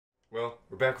Well,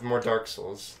 we're back with more Dark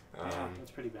Souls.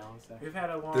 That's pretty balanced there. We've had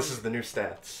a long... This is the new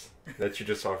stats that you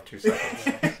just saw for 2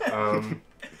 seconds.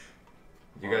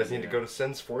 You guys need to go to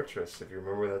Sen's Fortress, if you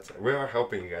remember where that's at. We are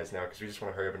helping you guys now, because we just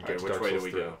want to hurry up and get to Dark Souls 3. Which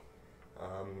way do we go?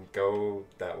 Go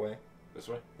that way. This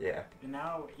way? Yeah. And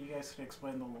now you guys can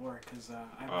explain the lore, because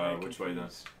I'm very which way then?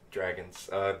 confused. Dragons.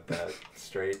 That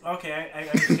straight. Okay, I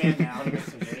understand now.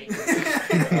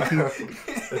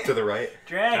 To the right.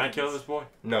 Dragons. Can I kill this boy?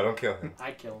 No, don't kill him.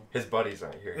 I'd kill him. His buddies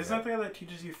aren't here. Isn't that the guy that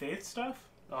teaches you faith stuff?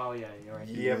 Oh, yeah, you're right.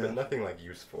 Yeah, but nothing like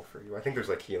useful for you. I think there's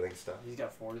like healing stuff. He's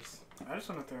got forts. I just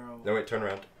want to throw... No, wait, turn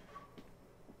around.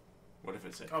 What if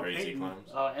it said Oh, crazy Peyton. clowns?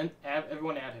 And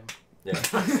everyone add him.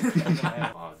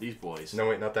 Yeah. Oh, these boys. No,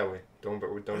 wait, not that way. Don't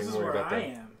This even is worry where about I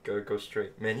that. am. Go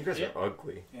straight. Man, you guys Yeah. are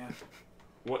ugly. Yeah.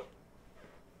 What?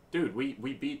 Dude, we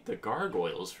beat the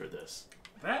gargoyles for this.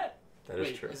 That... That is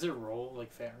Wait, true. is it roll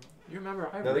like fair? You remember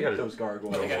I No, they raped got those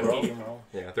gargoyles. No, They got a roll. medium roll.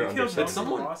 Yeah, they're You under killed Did most of the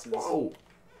someone? bosses. Whoa!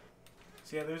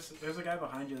 So yeah, there's a guy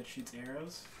behind you that shoots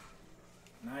arrows.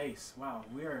 Nice. Wow,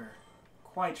 we are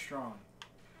quite strong.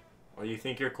 Oh, you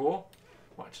think you're cool?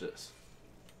 Watch this.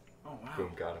 Oh wow.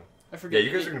 Boom, got him. I Yeah, forget.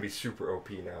 you guys are gonna be super OP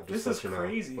now. Just This to is let you know.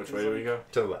 crazy. Which 'cause, way do we like, go?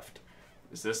 To the left.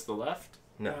 Is this the left?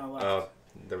 No. No, left.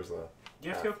 There was a. You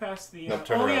have to go past the... No,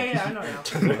 turn oh, around. yeah, I know now.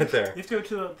 Turn right there. You have to go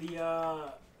to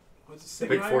the what's The it,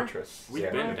 big Sigmire? fortress. We've yeah.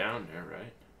 been down there,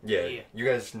 right? Yeah. Yeah. You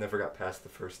guys never got past the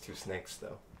first 2 snakes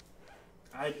though.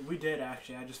 We did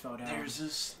actually. I just fell down. There's a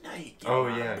snake. In Oh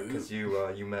my yeah, boot. because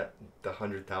you met the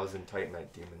 100,000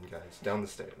 Titanite demon guys down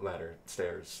the ladder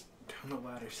stairs. Down the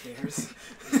ladder stairs.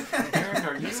 Aaron,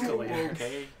 are you Escalator.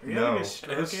 okay? Are you No. having a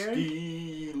stroke,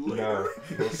 Aaron? No.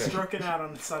 Okay. Stroking out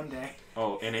on Sunday.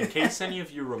 Oh, and in case any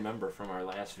of you remember from our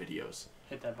last videos,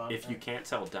 Hit that button. if you can't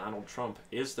tell, Donald Trump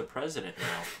is the president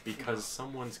now because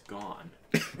someone's gone.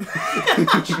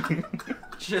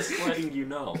 Just letting you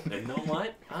know. And know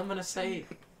what? I'm gonna say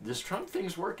this Trump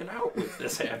thing's working out with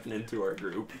this happening to our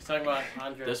group. He's talking about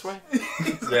Andres. This way?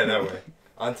 Yeah, that way.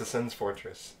 On to Sen's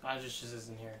Fortress. Andres just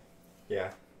isn't here.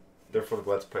 Yeah. Therefore, the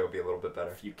Let's Play will be a little bit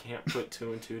better. If you can't put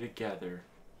 2 and 2 together,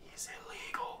 he's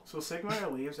illegal. So Sigmar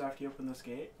leaves after you open this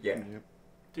gate? Yeah.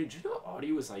 Dude, you know what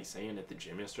Audie was like saying at the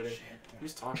gym yesterday? He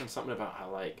was talking something about how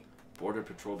like Border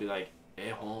Patrol be like,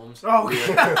 "Hey Holmes, Oh,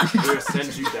 we're gonna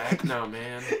send you back now,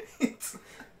 man."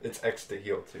 It's X to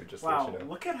heal too, just to Wow, let you know.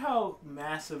 look at how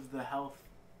massive the health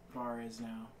bar is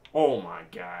now. Oh my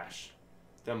gosh,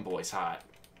 them boys hot.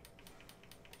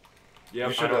 Yeah,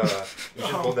 You should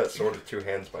hold that sword with 2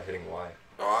 hands by hitting Y.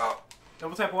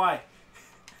 Double tap Y.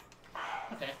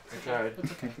 Okay. I tried.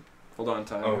 It's okay. Hold on,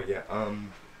 Tyler. Oh yeah.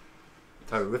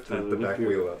 Tyler, lift the back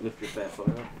wheel up. Lift your fat foot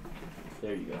up.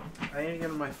 There you go. I need to get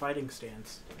in my fighting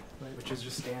stance, which is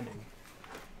just standing.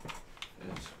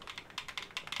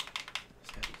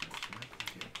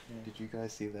 Did you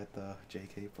guys see that the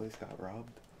JK place got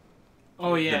robbed?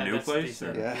 Oh yeah. new that's what they place,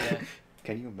 said. or- Yeah. Yeah.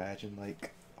 Can you imagine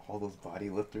like all those body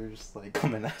lifters like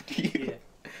coming after you? Yeah.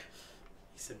 He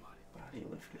said Body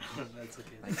lifter. That's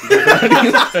okay.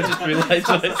 I just realized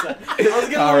what I said. I was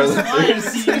Power gonna reply to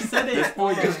lifters. see you said it. This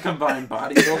boy just combined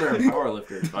bodybuilder and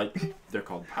powerlifter. Like they're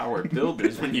called power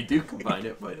builders when you do combine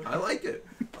it, but I like it.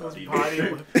 Those Body body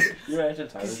lifter. lift- You imagine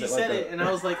Tyler? Because he said it, and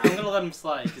I was like, I'm gonna let him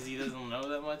slide because he doesn't know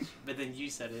that much. But then you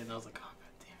said it, and I was like, oh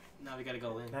god damn it! Now we gotta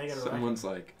go in. Now you gotta Someone's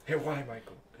like, Hit Y,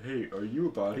 Michael. "Hey, are you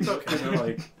a bodybuilder?" It's okay. And they're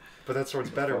like, But that sword's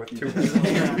better with 2 fuck you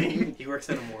hands. doing? He works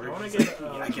at a I morgue. want He's to get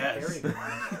like, yeah, I guess. parry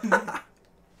gun.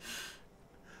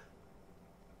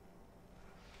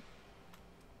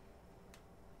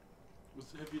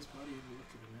 What's the heaviest body you ever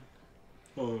lifted, man?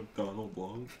 Oh, Donald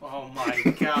Long. Oh my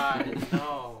god,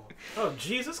 no! Oh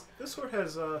Jesus, this sword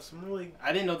has some really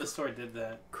I didn't know the store did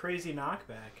that. crazy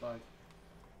knockback. Fuck.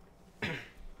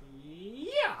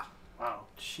 Yeah. Wow.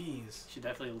 Jeez. Should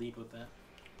definitely lead with that.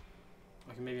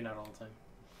 Okay, maybe not all the time.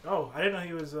 Oh, I didn't know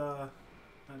he was not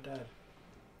dead.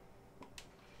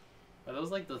 Are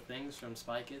those like the things from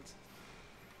Spy Kids?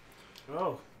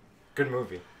 Oh. Good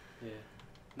movie. Yeah.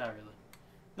 Not really.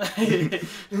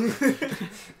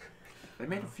 They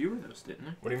made a few of those, didn't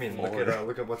they? What do you mean?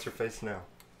 Look at what's her face now.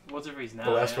 What's her face now?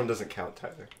 The last man? one doesn't count,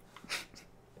 Tyler.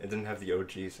 It didn't have the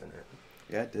OGs in it.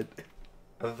 Yeah, it did.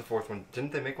 I thought the 4th one.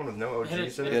 Didn't they make one with no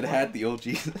OGs in It it? had the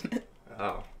OGs in it.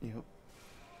 Oh, Yep.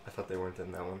 I thought they weren't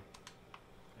in that one.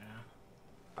 Yeah.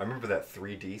 I remember that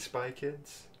 3D Spy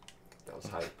Kids. That was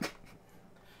hype.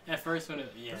 At first, when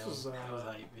it This was it was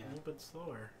hype. a Yeah. little bit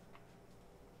slower.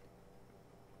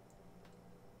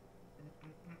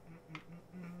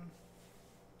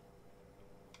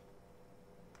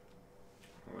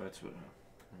 Well, that's what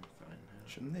I'm fine now.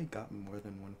 Shouldn't they gotten more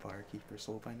than one Firekeeper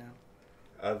soul by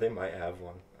now? They might have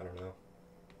one. I don't know.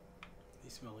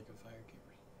 smell like a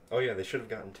firekeeper. Oh yeah, they should have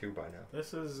gotten 2 by now.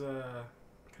 This is,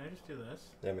 can I just do this?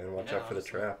 Yeah, man, watch Yeah, out for the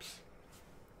honestly. traps.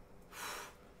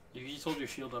 If you just hold your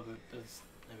shield up,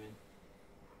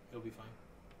 it'll be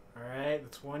fine. Alright,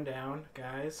 that's 1 down,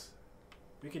 guys.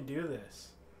 We can do this.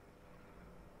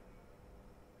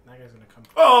 That guy's gonna come.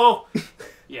 Oh!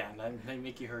 Yeah, and they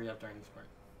make you hurry up during this part.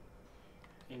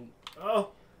 And Oh!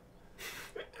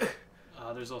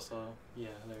 there's also, yeah,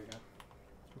 there you go.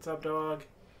 What's up, dog?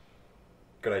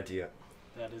 Good idea.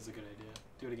 That is a good idea.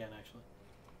 Do it again, actually.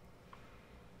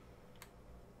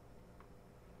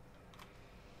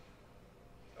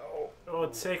 Oh,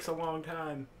 it takes a long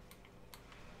time.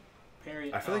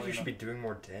 Parry. I feel like oh, you no. should be doing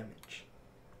more damage.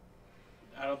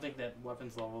 I don't think that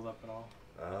weapon's leveled up at all.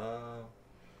 Oh.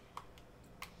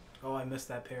 Oh, I missed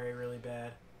that parry really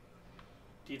bad.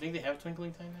 Do you think they have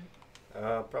Twinkling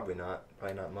Titanite? Probably not.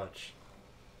 Probably not much.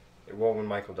 Well, when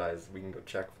Michael dies, we can go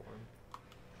check for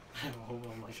him. Oh,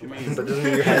 well, my Should God. we- That doesn't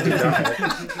mean you have to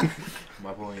die.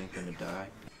 My boy ain't gonna die.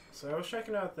 So I was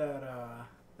checking out that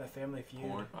that Family Feud.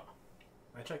 Porn. Oh,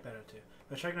 I checked that out too.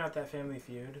 I was checking out that Family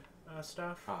Feud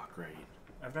stuff. oh, great.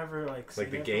 I've never seen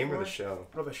Like the it game before. or the show?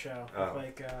 Or the show. Oh.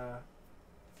 Like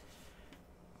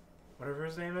whatever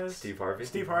his name is. Steve Harvey?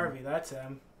 Steve Harvey, that's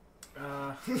him.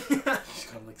 Just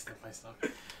gonna like step by step.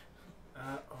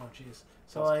 Oh jeez.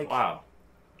 So like Wow.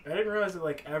 I didn't realize that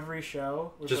like every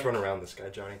show was Just like, run around this guy,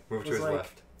 Johnny. Move to was his like-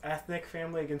 left. ethnic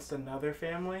family against another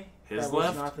family. His that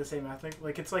left? was not the same ethnic.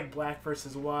 Like it's like black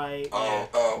versus white. Yeah,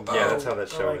 that's how that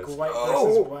show or like is. white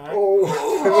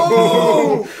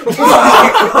Oh, versus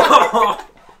black.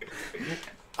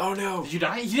 Oh no. Did you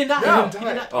die? You didn't die. No, You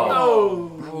didn't die.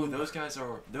 Oh. No. Oh, those guys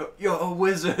are. You're a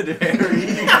wizard,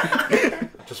 Harry.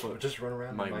 Just run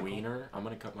around My him, Michael. wiener. I'm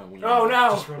gonna cut my wiener. Oh no!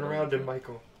 Just run around him,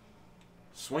 Michael.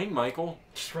 Swing, Michael.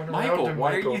 Just run around Michael, him,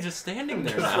 why Michael. are you just standing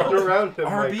there Just now? run around him,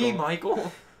 RB, Michael.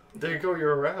 Michael. There you go,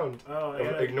 you're around. Oh, I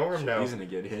gotta- Ignore him now. He's gonna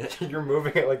get hit. You're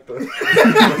moving it like the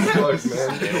slugs,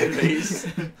 man. Snail face.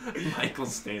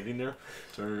 Michael's standing there.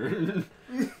 Turn.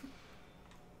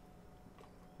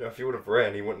 Now, if you would have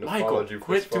ran, he wouldn't have Michael, followed you.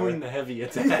 quit this far. doing the heavy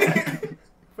attack.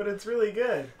 But it's really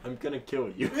good. I'm gonna kill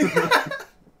you.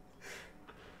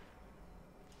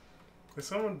 There's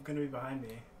someone gonna be behind me.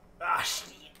 Ah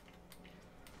shit!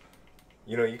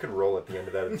 You know, you could roll at the end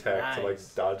of that attack to like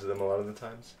Nice. dodge them a lot of the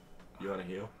times. You wanna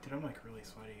heal? Dude, I'm like really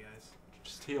sweaty, guys.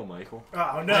 Just heal, Michael.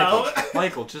 Oh no!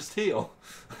 Michael, just heal.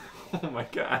 Oh my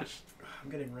gosh. I'm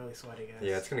getting really sweaty, guys.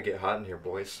 Yeah, it's gonna get hot in here,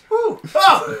 boys. Woo!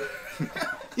 Oh!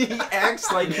 He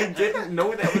acts like he didn't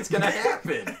know that was gonna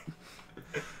happen.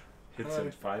 Hits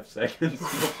in 5 seconds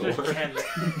before.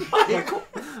 Michael.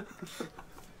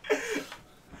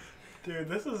 Dude,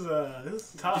 this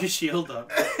is tough. You shield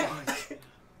up. All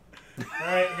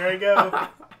right, here I go.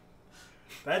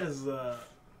 That is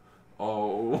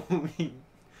Oh,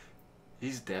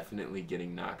 he's definitely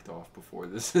getting knocked off before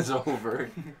this is over.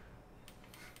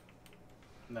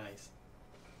 Nice.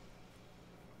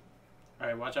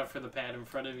 Alright, watch out for the pad in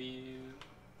front of you.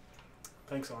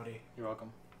 Thanks, Audie. You're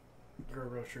welcome. You're a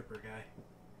real trooper guy.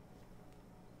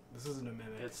 This isn't a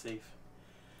mimic. It's safe.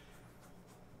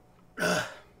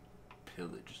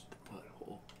 Pillage the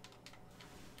butthole.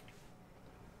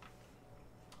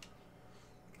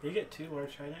 You get 2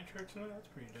 large Titanite sharks in it? That's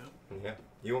pretty dope. Yeah,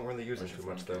 you won't really use them Where's too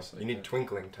your much phone though. case like You need that?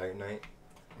 twinkling Titanite.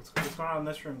 What's going on in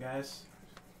this room, guys?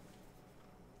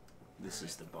 This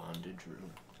is the bondage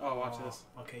room. Oh, watch Oh, this.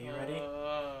 Okay, you ready?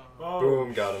 Oh. Oh,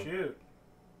 Boom, got him. Shoot.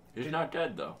 He's Dude. not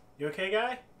dead though. You okay,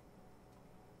 guy?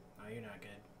 No, you're not good.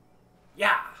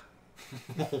 Yeah!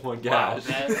 Oh my Wow, gosh.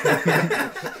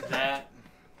 that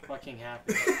fucking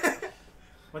happened.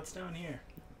 What's down here?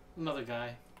 Another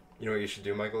guy. You know what you should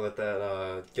do, Michael? Let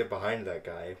that get behind that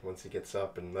guy once he gets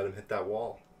up and let him hit that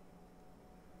wall.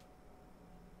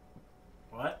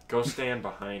 What? Go stand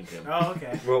behind him. Oh,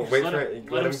 okay. Well, Just wait let for him- it.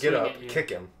 let Let him him get swing up, at you. kick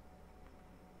him.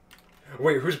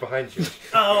 Wait, who's behind you?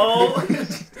 Oh!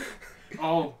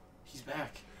 Oh, he's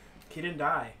back. He didn't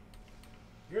die.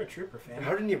 You're a trooper fan.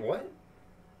 How didn't he? What?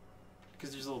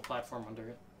 Because there's a little platform under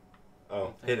it.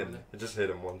 Oh, hit him. It just hit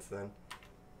him once then.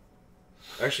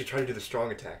 Actually, try to do the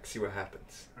strong attack. See what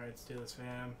happens. Alright, let's do this,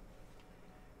 fam.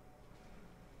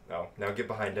 Oh, now get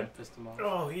behind him. Pissed him off.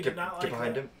 Oh, he Get, did not like get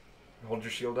behind that. him. Hold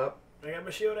your shield up. I got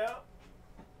my shield out.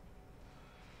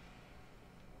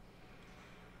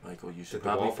 Michael, you should Did the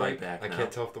probably wall fight break? back I now.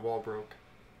 can't tell if the wall broke.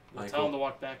 Tell him Michael, to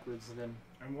walk backwards then.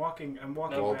 I'm walking The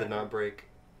wall back. did not break.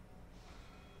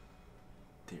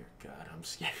 dear God, I'm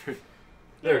scared.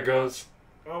 There it goes.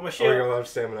 Oh, my Oh, you're shield. gonna have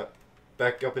stamina.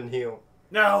 Back up and heal.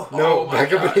 No! No, Oh my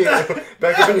back up and God. heal.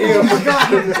 Back up and heal. Oh my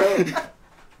God. No.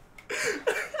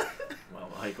 Well,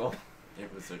 Michael, It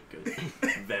was a good,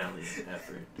 valiant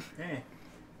effort. Hey.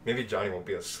 Maybe Johnny won't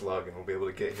be a slug and we'll be able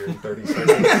to get here in 30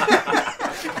 seconds.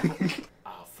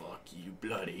 I'll fuck you,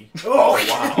 bloody. Oh,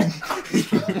 wow.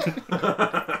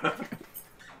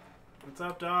 What's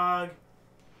up, dog?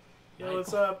 Yo, Michael.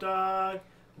 what's up, dog?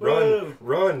 Run, Woo.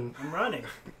 run. I'm running.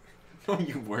 No,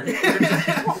 you weren't. You were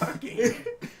just walking.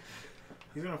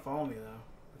 He's gonna follow me though.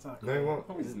 That's not cool. No, he won't.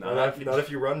 No, he's Not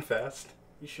if you run fast.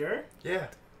 You sure? Yeah,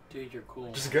 Dude, you're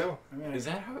cool. just go. I mean, Is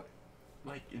that how?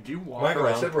 Like, do you walk Michael,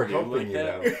 around I said we're Purdue helping like you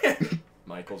that? now.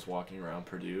 Michael's walking around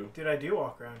Purdue. Dude, I do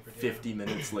walk around for 50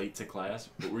 minutes late to class.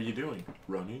 What were you doing?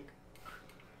 Running?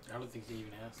 I don't think they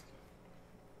even ask.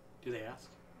 Do they ask?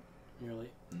 You're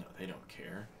late? No, they don't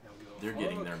care. They'll go. They're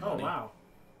getting their Oh money. wow.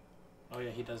 Oh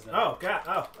yeah, he does that. Oh god.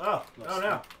 Oh Little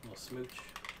no. Little smooch.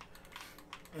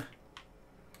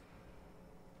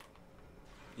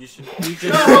 You should. You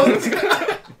just.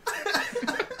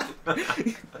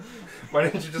 Why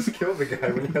didn't you just kill the guy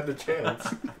when you had the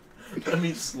chance? Let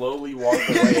me slowly walk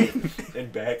away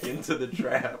and back into the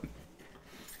trap.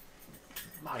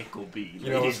 Michael B. You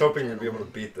know, I was hoping you'd be able to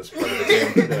beat this part of the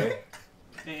game today.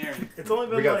 Hey Aaron. It's only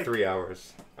been We got like 3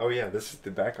 hours. Oh yeah, this is the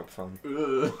backup phone.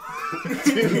 Dude,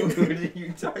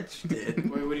 you touched it. Wait,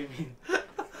 what do you mean?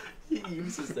 He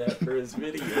uses that for his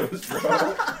videos,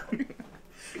 bro.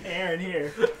 Aaron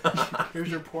here. Here's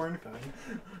your porn phone.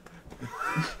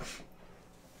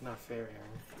 Not fair, Aaron.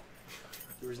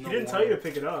 There was He no didn't tell warning. you to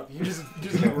pick it up. You just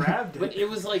grabbed But it. it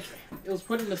was like, it was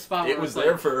put in the spot It where was like,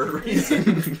 there for a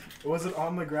reason. Was it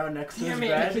on the ground next to his Damn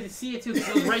it, I bed? could see it too, because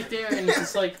it was right there, and it's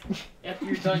just like, after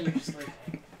you're done, you're just like,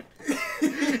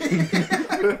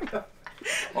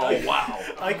 Oh, wow.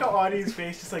 I like how Audie's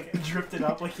face just like drifted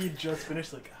up like he just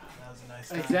finished. Like, oh, that was a nice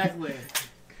time. exactly.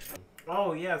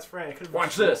 Oh yeah, it's right. I could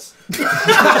Watch this. Did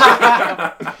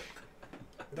I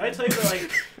tell you that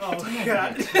like? Oh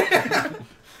god.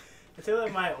 I tell you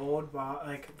that my old boss,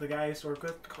 like the guy I used to work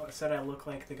with, said I look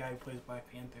like the guy who plays Black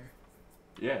Panther.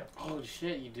 Yeah. Holy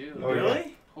shit, you do. Oh, yeah.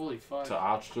 Really? Holy fuck. To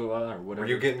Achula or whatever. Were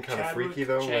you getting kind of Chadwick- freaky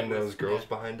though when Chadwick, those girls yeah.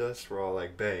 behind us were all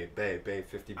like, "Bae, bae, bae,"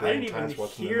 50 I billion didn't times even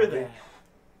watching hear the movie? that.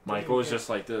 Michael was just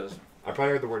like this. I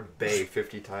probably heard the word "bae"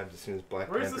 50 times as soon as Black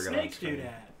Where's Panther the got on snake screen. dude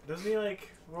at? Doesn't he like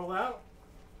roll out?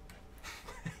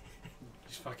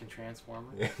 Just fucking Transformer.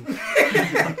 Yeah.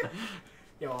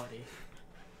 Yo, Audie.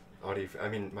 Audie, I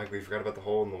mean, Mike, we forgot about the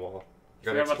hole in the wall. You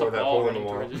gotta Forgot about explore the that ball hole in the running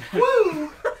wall. towards you.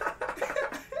 Woo!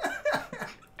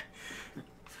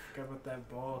 Forgot about that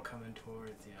ball coming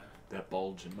towards you. That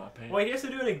bulge in my pants. Wait, he has to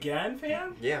do it again,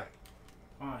 fam? Yeah.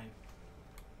 Fine.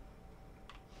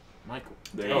 Michael.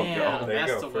 There Damn, you go. There you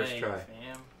that's go, the first way, try.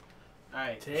 fam.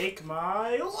 Alright, Take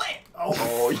my lip. Oh.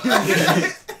 Oh,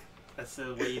 yeah. that's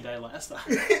the way you died last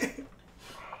time.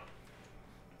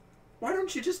 Why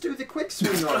don't you just do the quick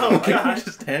swing on Oh, it? God.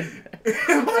 Just end.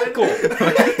 Michael! What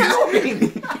are you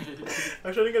doing?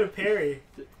 I'm trying to get a parry.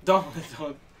 don't.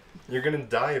 You're gonna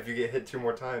die if you get hit 2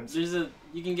 more times. You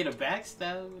can get a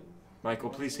backstab. Michael,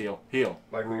 please heal. Heal.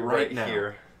 Like we're right right now.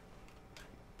 here.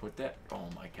 Put that. Oh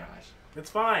my gosh. It's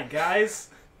fine, guys.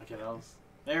 Okay, that was.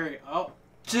 There we go. Oh.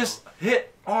 Just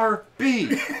hit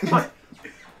RB.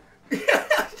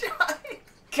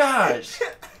 Gosh.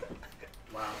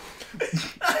 Wow.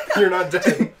 You're not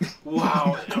dead.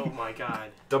 Wow. Oh my god.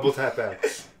 Double tap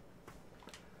X.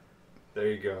 There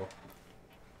you go.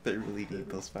 They really need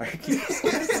those fire keys.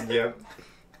 Yep.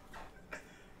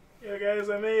 Yo, guys,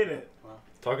 I made it.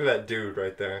 Talk to that dude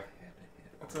right there.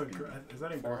 That's a is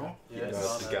that a girl? Yeah, No, I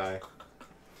saw it's the that. guy.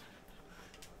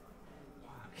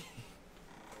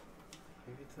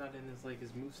 Maybe it's not in his like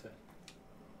his moveset.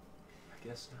 I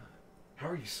guess not. How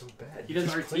are you so bad? He You does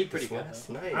just RT played pretty this good, last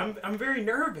though. night. I'm very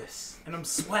nervous and I'm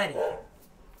sweaty. Oh,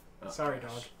 Sorry,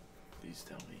 gosh. dog. Please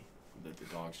tell me that the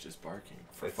dog's just barking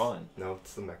for It's- fun. No,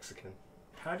 it's the Mexican.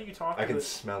 How do you talk I to can this?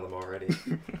 smell him already.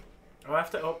 Oh, I have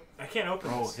to. I can't open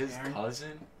Bro, this. his Aaron.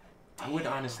 cousin. I would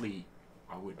honestly.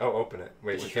 I would. Oh, open it.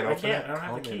 Wait, you can't I open can't. it? I don't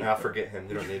have the Come key. in. Nah, forget him.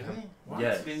 You don't need him. What?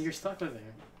 Yes. Then you're stuck with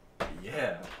him.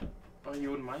 Yeah. Oh,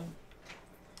 you wouldn't mind?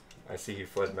 I see he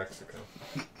fled Mexico.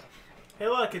 Hey,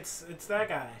 look, it's that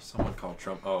guy. Someone called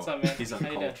Trump. Oh, What's up, man? he's How you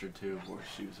doing? uncultured too. Wore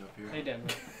shoes up here. Hey,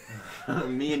 Denver.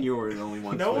 Me and you are the only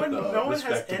ones. No with, one has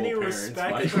respectable any parents,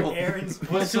 respect for Michael. Aaron's.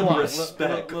 Put Too some long.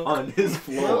 respect Look. on his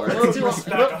floor. Look. Too long.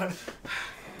 Respect on.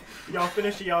 Y'all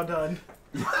finished. Y'all done.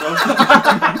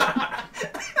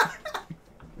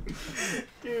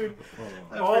 Dude,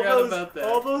 I all forgot those about that.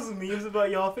 all those memes about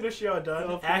y'all finished. Y'all done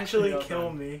Y'all finished, actually y'all kill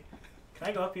done. me. Can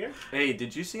I go up here? Hey,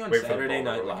 did you see on Wait for the Saturday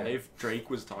ball to Night roll again. Live, Drake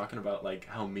was talking about like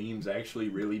how memes actually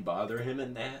really bother him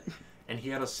and that? And he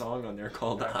had a song on there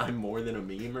called I'm More Than a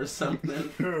Meme or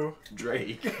something. Who?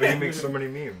 Drake. But he makes so many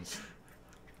memes.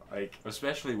 Like,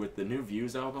 especially with the new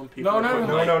Views album, people No, are no, putting,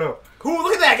 no, like, No. Cool,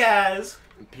 look at that, guys!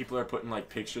 people are putting like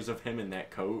pictures of him in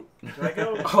that coat. Did I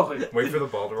go? Oh, yeah. Wait for the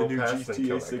ball to The roll new past and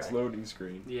kill GTA that 6 guy. loading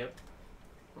screen. Yep.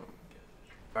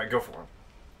 Alright, go for him.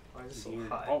 Why is it so Here.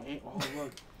 high? Oh,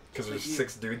 look. Because there's But you-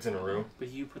 6 dudes in a room But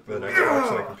you put with an the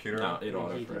Xbox and a computer. No, it Yeah,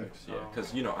 auto he did. corrects. Yeah, Oh.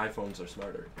 because you know iPhones are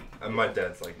smarter. And my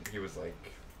dad's like, he was like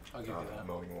I'll give you that.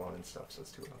 mowing the lawn and stuff, so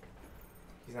it's too loud.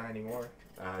 He's not anymore.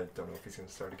 I don't know if he's gonna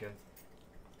start again.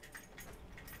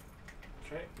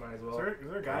 Okay. Might as Is well.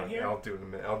 there a guy in here? I'll do it in a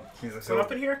minute. Is someone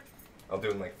up in here? I'll do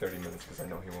it in like 30 minutes because I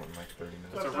know he won't in like 30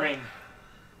 It's minutes. a ring.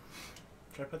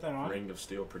 Should I put that on? Ring of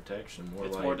steel protection, more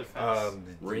It's like more defense.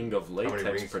 ring of many latex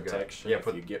rings you got? protection. Yeah, if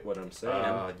put- you get what I'm saying.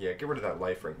 yeah, get rid of that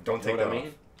life ring. Don't You take know that what I off.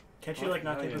 mean? Can't you like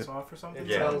not Oh, take yeah. this off or something? It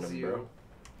Yeah. tells Random, you. bro.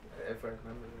 If I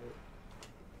remember it.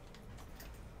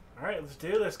 All right, let's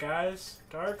do this, guys.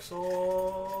 Dark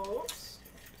Souls.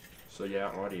 So yeah,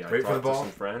 Audie, I Wait for the talked to ball.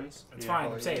 some friends, It's Yeah. fine.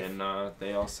 Oh, I'm yeah. safe. and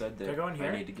they all said Can I that go in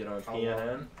here? I need to get on How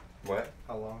PNN, What?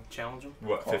 How long? Challenge him.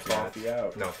 What? call 50 minutes? coffee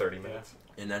out, No, 30 minutes.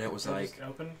 and then it was Can I like, just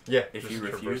open. Yeah. If just he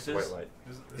traverse refuses, white light.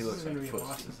 This looks is gonna like be a pussy.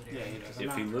 bosses today. Yeah, he because does. I'm If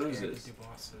not he prepared to loses, do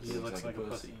bosses. He looks looks like like a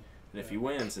a pussy. pussy. and if he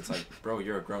wins, it's like, bro,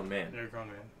 you're a grown man. You're a grown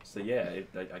man. So yeah,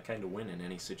 I kind of win in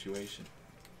any situation.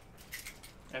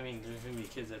 I mean, there's gonna be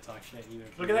kids that talk shit either.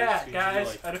 Look at that,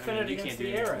 guys. I defended you against can't do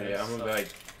the anything. arrows. Yeah, I'm gonna be like,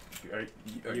 are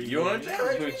You- you on you-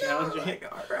 challenge you me? challenge me? Like,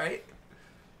 all right.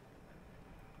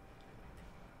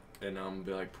 And I'm gonna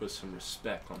be like, put some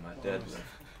respect on my deadlift.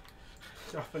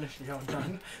 I'll finish the all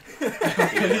done.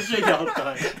 Finish it all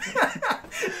time.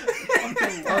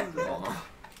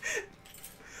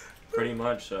 Pretty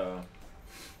much,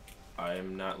 I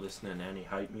am not listening to any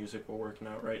hype music while working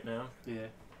out right now. Yeah.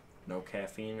 No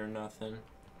caffeine or nothing.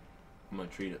 I'm gonna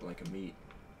treat it like a meat.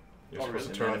 You're Oh, supposed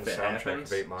really? to turn on And the then if it soundtrack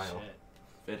happens- of 8 Mile. Shit.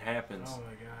 If it happens, Oh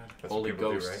my god. That's Holy what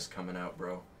people Ghost do, right? is coming out,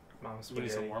 bro. Mom's You need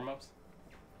some spaghetti. warm-ups?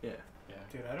 Yeah. Yeah.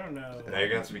 Dude, I don't know. Now you're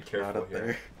gonna have to be Not careful up here.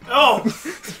 there. Oh!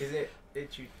 Is it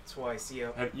you twice? Yeah.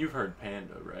 You've heard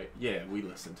Panda, right? Yeah, we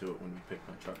listen to it when we pick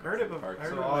my truck up Heard from it the before- park. I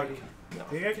heard So it. Audie. No.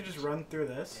 Do you think I could just run through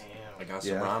this? I Damn. got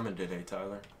some Yeah. ramen today,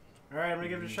 Tyler. Alright, I'm gonna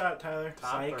give it a shot, Tyler.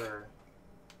 Top Psych. or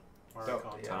Oh,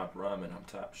 con? yeah. Top ramen, I'm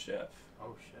top chef.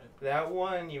 Oh shit. That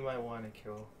one you might want to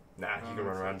kill. Nah, you can run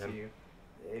It's up around to him. you.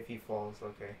 If he falls,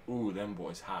 okay. Ooh, them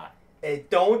boys hot. Hey,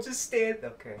 don't just stand.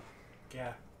 Okay.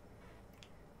 Yeah.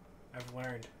 I've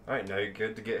learned. Alright, now you're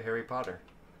good to get Harry Potter.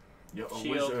 Yo,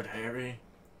 Shield. Wizard Harry.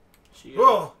 Shield.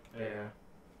 Whoa! Yeah.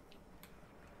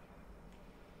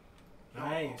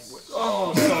 Nice.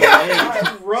 Oh, so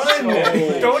late. Run!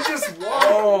 So- Don't just walk.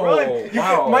 Oh, Run. You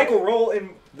wow. Michael, roll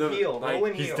and The- heal. like, Roll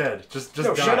and He's heal. dead. Just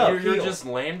No, die. shut up. You're heal. just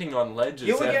landing on ledges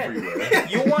Heal again. everywhere.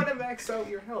 You want to max out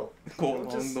your health. Go Don't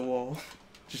along just- the wall.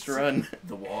 Just run.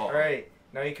 The wall. Alright,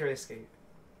 now you can escape.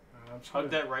 I'm just Hug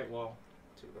gonna- that right wall.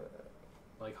 To,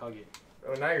 Like, hug it.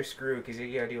 oh, now you're screwed because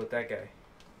you gotta deal with that guy.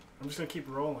 I'm just gonna keep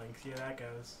rolling. See how that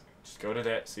goes. Just go to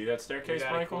that. See that You staircase,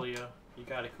 got it, Michael? Coolio. You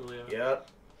got it, Coolio. Yep.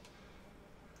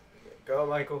 Go,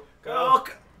 Michael. Go.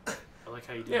 Oh, I like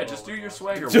how you do Yeah, it just all do at your once.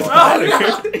 swagger Just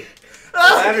walk.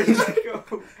 Ladders, go.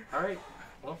 Alright.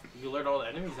 Well, you learned all the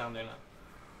enemies down there now.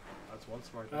 That's one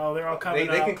smart thing. Oh, they're all coming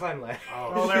They up. can climb ladders.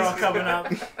 Oh, they're all coming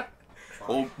up.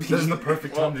 Oh, This is the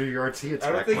perfect time to do your RT attack,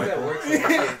 I don't think Michael. that works. Like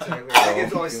this, exactly. I think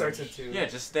it only starts in 2. Yeah,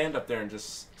 just stand up there and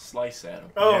just slice at him.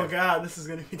 Oh Yeah. god, this is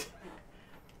gonna be.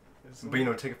 But you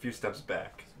know, take a few steps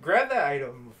back. Grab that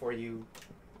item before you.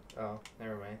 Oh,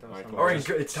 never mind. That was Michael, something. Alright, just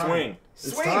it's time. swing.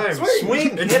 It's Swing, time.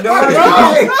 swing. It's Hit not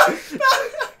my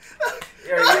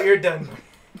you're done.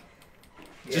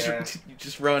 just Yeah. you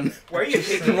just run. Why are you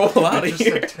taking? Roll out I of just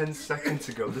here. said 10 seconds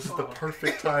ago. This is the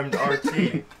perfect time to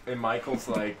RT. And Michael's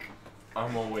like,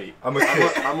 I'm gonna wait. I'm a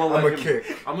kick. I'm gonna I'm let a him.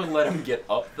 kick. I'm gonna let him get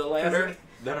up the ladder.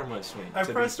 Then I'm gonna swing. I to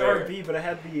be pressed fair. RB, but I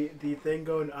had the thing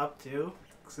going up too,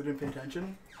 because I didn't pay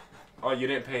attention. Oh, you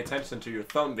didn't pay attention to your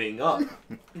thumb being up.